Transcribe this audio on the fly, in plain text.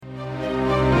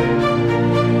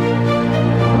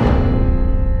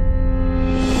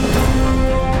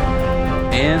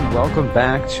Welcome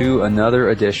back to another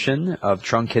edition of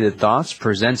Truncated Thoughts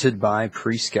presented by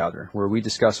Prescouter, where we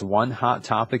discuss one hot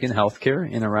topic in healthcare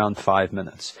in around 5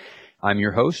 minutes. I'm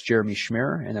your host, Jeremy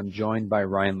Schmier, and I'm joined by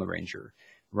Ryan LaRanger.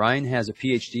 Ryan has a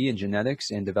PhD in genetics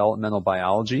and developmental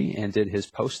biology and did his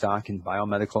postdoc in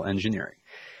biomedical engineering.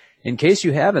 In case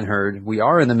you haven't heard, we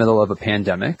are in the middle of a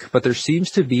pandemic, but there seems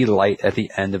to be light at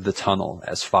the end of the tunnel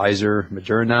as Pfizer,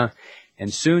 Moderna,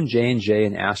 and soon J&J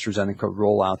and AstraZeneca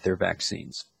roll out their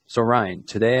vaccines. So Ryan,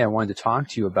 today I wanted to talk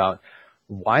to you about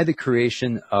why the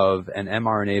creation of an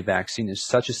mRNA vaccine is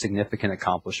such a significant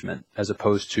accomplishment as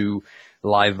opposed to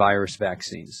live virus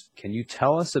vaccines. Can you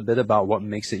tell us a bit about what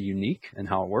makes it unique and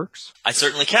how it works? I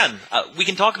certainly can. We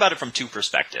can talk about it from two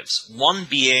perspectives. One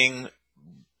being,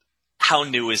 how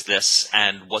new is this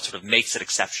and what sort of makes it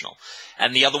exceptional?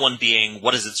 And the other one being,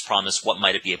 what is its promise? What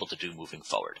might it be able to do moving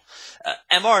forward?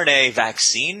 mRNA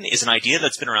vaccine is an idea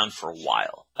that's been around for a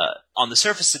while. On the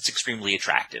surface, it's extremely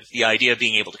attractive. The idea of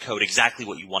being able to code exactly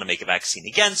what you want to make a vaccine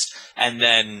against, and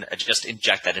then just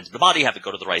inject that into the body, have it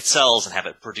go to the right cells, and have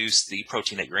it produce the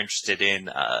protein that you're interested in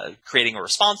creating a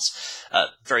response,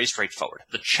 very straightforward.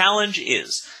 The challenge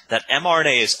is that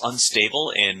mRNA is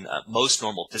unstable in most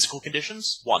normal physical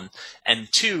conditions, one,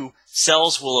 and two,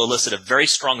 cells will elicit a very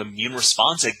strong immune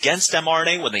response against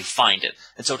mRNA when they find it,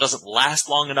 and so it doesn't last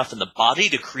long enough in the body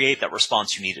to create that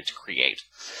response you need it to create.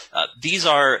 These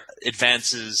are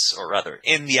advances, or rather,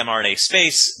 in the mRNA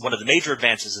space. One of the major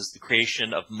advances is the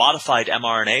creation of modified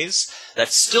mRNAs that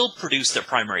still produce their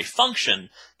primary function,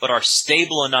 but are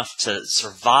stable enough to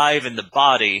survive in the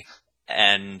body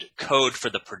and code for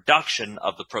the production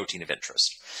of the protein of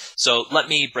interest. So let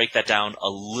me break that down a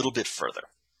little bit further.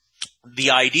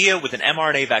 The idea with an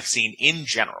mRNA vaccine in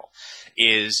general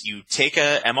is you take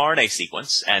a mRNA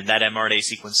sequence, and that mRNA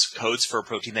sequence codes for a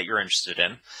protein that you're interested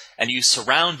in, and you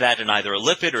surround that in either a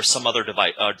lipid or some other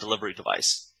delivery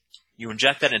device. You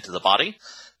inject that into the body.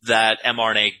 That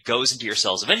mRNA goes into your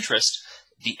cells of interest.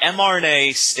 The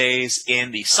mRNA stays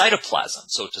in the cytoplasm,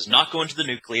 so it does not go into the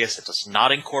nucleus, it does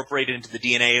not incorporate into the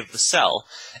DNA of the cell,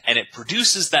 and it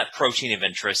produces that protein of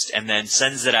interest and then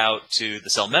sends it out to the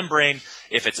cell membrane.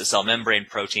 If it's a cell membrane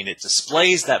protein, it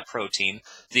displays that protein.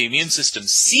 The immune system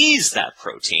sees that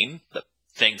protein, that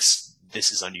thinks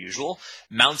this is unusual,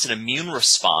 mounts an immune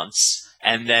response,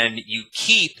 and then you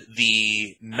keep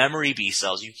the memory B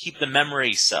cells, you keep the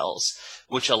memory cells,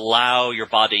 which allow your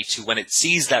body to, when it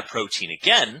sees that protein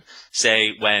again,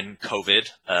 say when COVID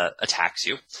attacks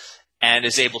you, and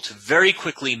is able to very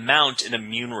quickly mount an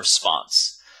immune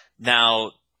response.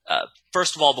 Now,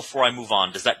 first of all, before I move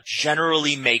on, does that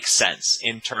generally make sense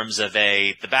in terms of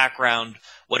the background,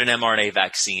 what an mRNA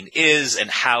vaccine is, and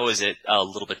how is it a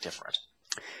little bit different?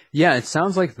 Yeah, it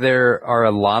sounds like there are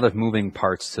a lot of moving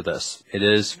parts to this. It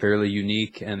is fairly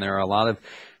unique, and there are a lot of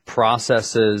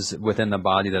processes within the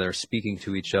body that are speaking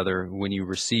to each other when you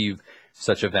receive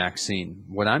such a vaccine.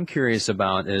 What I'm curious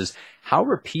about is how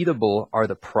repeatable are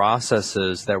the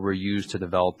processes that were used to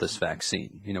develop this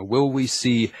vaccine? You know, will we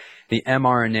see the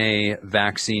mRNA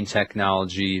vaccine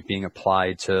technology being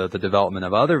applied to the development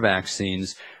of other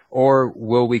vaccines, or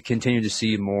will we continue to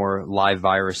see more live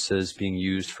viruses being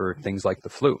used for things like the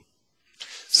flu?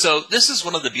 So this is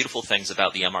one of the beautiful things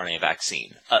about the mRNA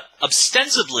vaccine.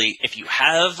 Ostensibly, if you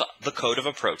have the code of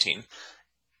a protein,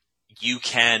 you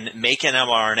can make an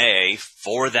mRNA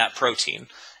for that protein,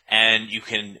 and you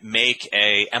can make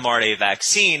a mRNA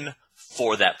vaccine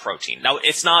for that protein. Now,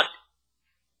 it's not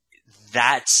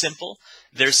that simple.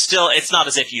 It's not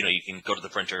as if, you can go to the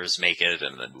printers, make it,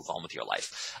 and then move on with your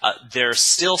life. There's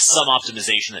still some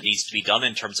optimization that needs to be done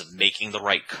in terms of making the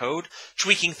right code,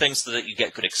 tweaking things so that you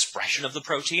get good expression of the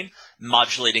protein,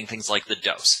 modulating things like the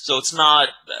dose. So it's not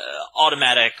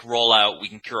automatic rollout, we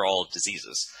can cure all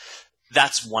diseases.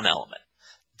 That's one element.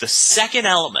 The second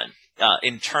element,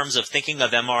 in terms of thinking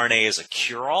of mRNA as a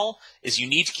cure-all, is you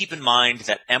need to keep in mind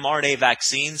that mRNA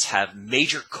vaccines have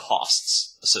major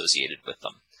costs associated with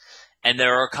them. And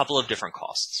there are a couple of different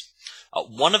costs.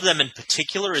 One of them in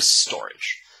particular is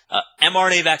storage.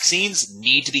 mRNA vaccines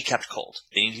need to be kept cold.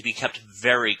 They need to be kept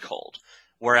very cold.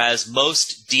 Whereas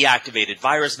most deactivated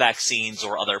virus vaccines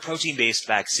or other protein-based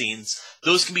vaccines,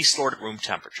 those can be stored at room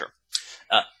temperature.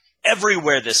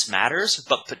 Everywhere this matters,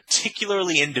 but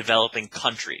particularly in developing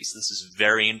countries, this is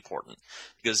very important.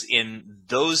 Because in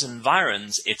those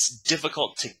environs, it's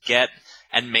difficult to get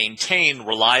and maintain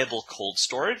reliable cold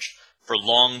storage for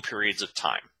long periods of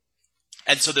time.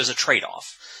 And so there's a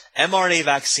trade-off. mRNA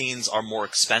vaccines are more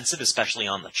expensive, especially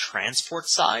on the transport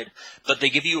side, but they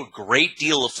give you a great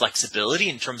deal of flexibility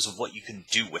in terms of what you can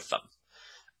do with them.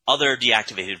 Other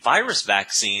deactivated virus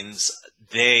vaccines,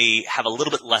 they have a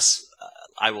little bit less,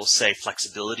 I will say,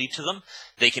 flexibility to them.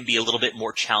 They can be a little bit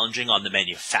more challenging on the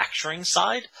manufacturing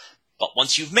side, but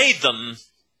once you've made them,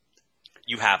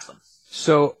 you have them.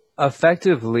 So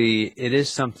effectively, it is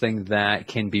something that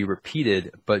can be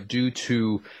repeated, but due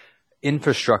to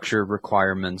infrastructure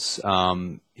requirements,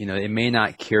 it may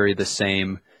not carry the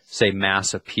same, say,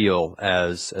 mass appeal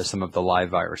as some of the live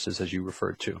viruses, as you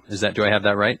referred to. Do I have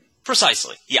that right?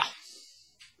 Precisely, yeah.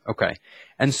 Okay.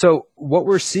 And so what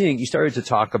we're seeing, you started to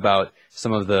talk about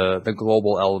some of the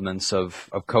global elements of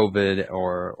COVID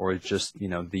or just,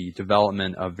 the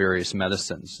development of various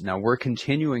medicines. Now we're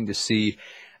continuing to see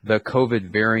the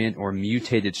COVID variant or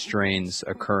mutated strains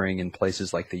occurring in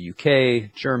places like the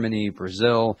UK, Germany,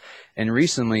 Brazil, and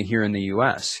recently here in the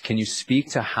US. Can you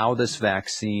speak to how this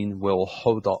vaccine will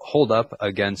hold up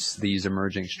against these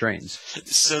emerging strains?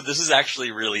 So this is actually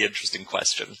a really interesting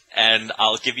question, and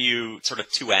I'll give you sort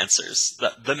of two answers.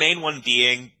 The main one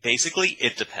being, basically,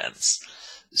 it depends.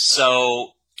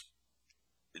 So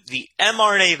the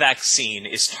mRNA vaccine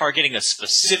is targeting a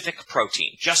specific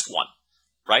protein, just one,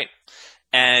 right?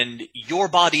 And your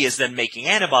body is then making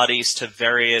antibodies to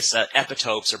various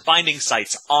epitopes or binding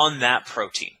sites on that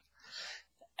protein.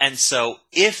 And so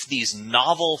if these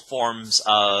novel forms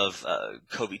of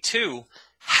COVID-2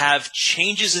 have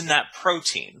changes in that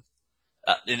protein,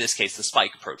 in this case the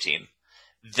spike protein,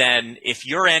 then if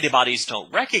your antibodies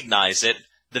don't recognize it,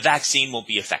 the vaccine won't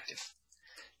be effective.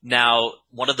 Now,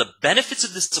 one of the benefits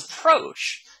of this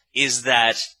approach is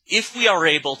that if we are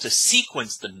able to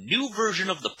sequence the new version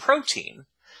of the protein,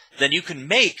 then you can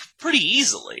make pretty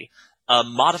easily a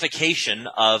modification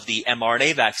of the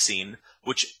mRNA vaccine,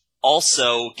 which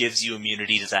also gives you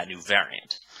immunity to that new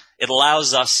variant. It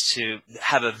allows us to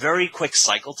have a very quick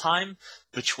cycle time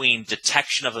between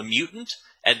detection of a mutant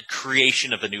and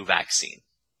creation of a new vaccine.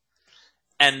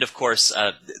 And of course,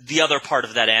 the other part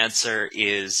of that answer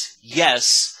is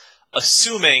yes,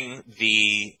 assuming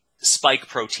the spike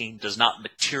protein does not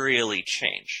materially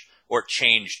change or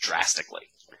change drastically.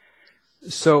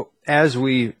 So as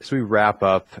we wrap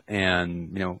up,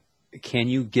 and can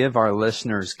you give our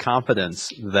listeners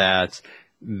confidence that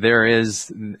there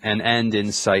is an end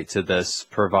in sight to this,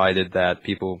 provided that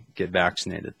people get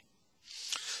vaccinated?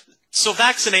 So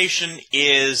vaccination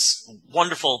is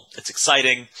wonderful. It's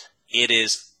exciting. It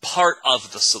is part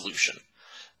of the solution,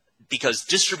 because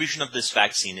distribution of this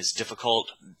vaccine is difficult.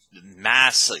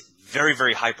 Very,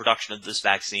 very high production of this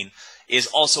vaccine is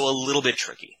also a little bit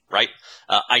tricky, right?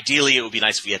 Ideally, it would be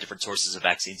nice if we had different sources of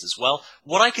vaccines as well.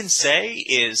 What I can say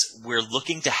is we're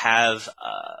looking to have,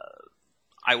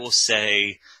 I will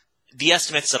say, the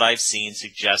estimates that I've seen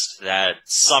suggest that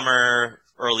summer,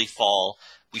 early fall,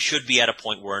 we should be at a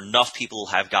point where enough people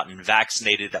have gotten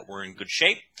vaccinated that we're in good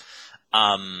shape.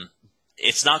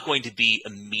 It's not going to be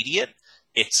immediate.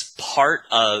 It's part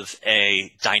of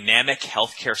a dynamic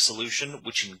healthcare solution,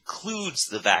 which includes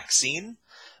the vaccine,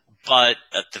 but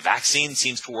the vaccine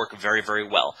seems to work very, very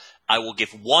well. I will give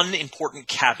one important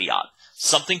caveat.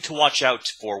 Something to watch out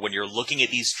for when you're looking at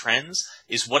these trends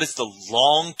is what is the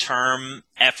long-term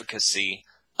efficacy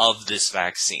of this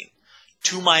vaccine.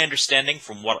 To my understanding,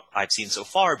 from what I've seen so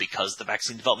far, because the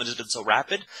vaccine development has been so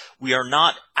rapid, we are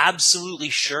not absolutely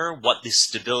sure what the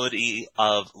stability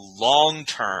of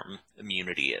long-term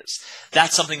immunity is.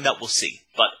 That's something that we'll see.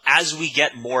 But as we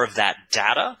get more of that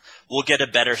data, we'll get a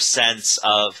better sense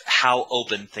of how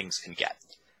open things can get.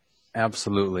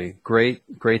 Absolutely. Great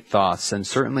thoughts, and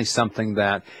certainly something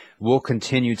that we'll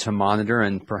continue to monitor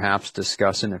and perhaps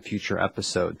discuss in a future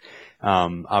episode.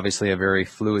 Obviously a very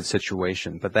fluid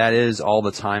situation, but that is all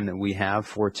the time that we have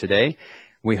for today.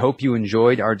 We hope you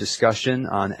enjoyed our discussion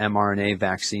on mRNA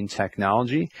vaccine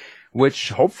technology, which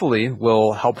hopefully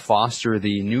will help foster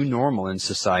the new normal in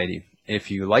society.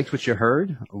 If you liked what you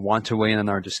heard, want to weigh in on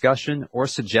our discussion, or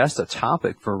suggest a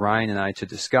topic for Ryan and I to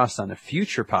discuss on a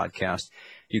future podcast,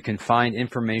 you can find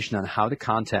information on how to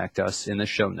contact us in the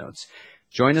show notes.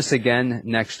 Join us again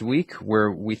next week,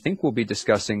 where we think we'll be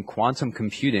discussing quantum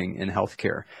computing in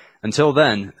healthcare. Until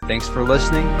then, thanks for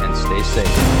listening and stay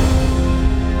safe.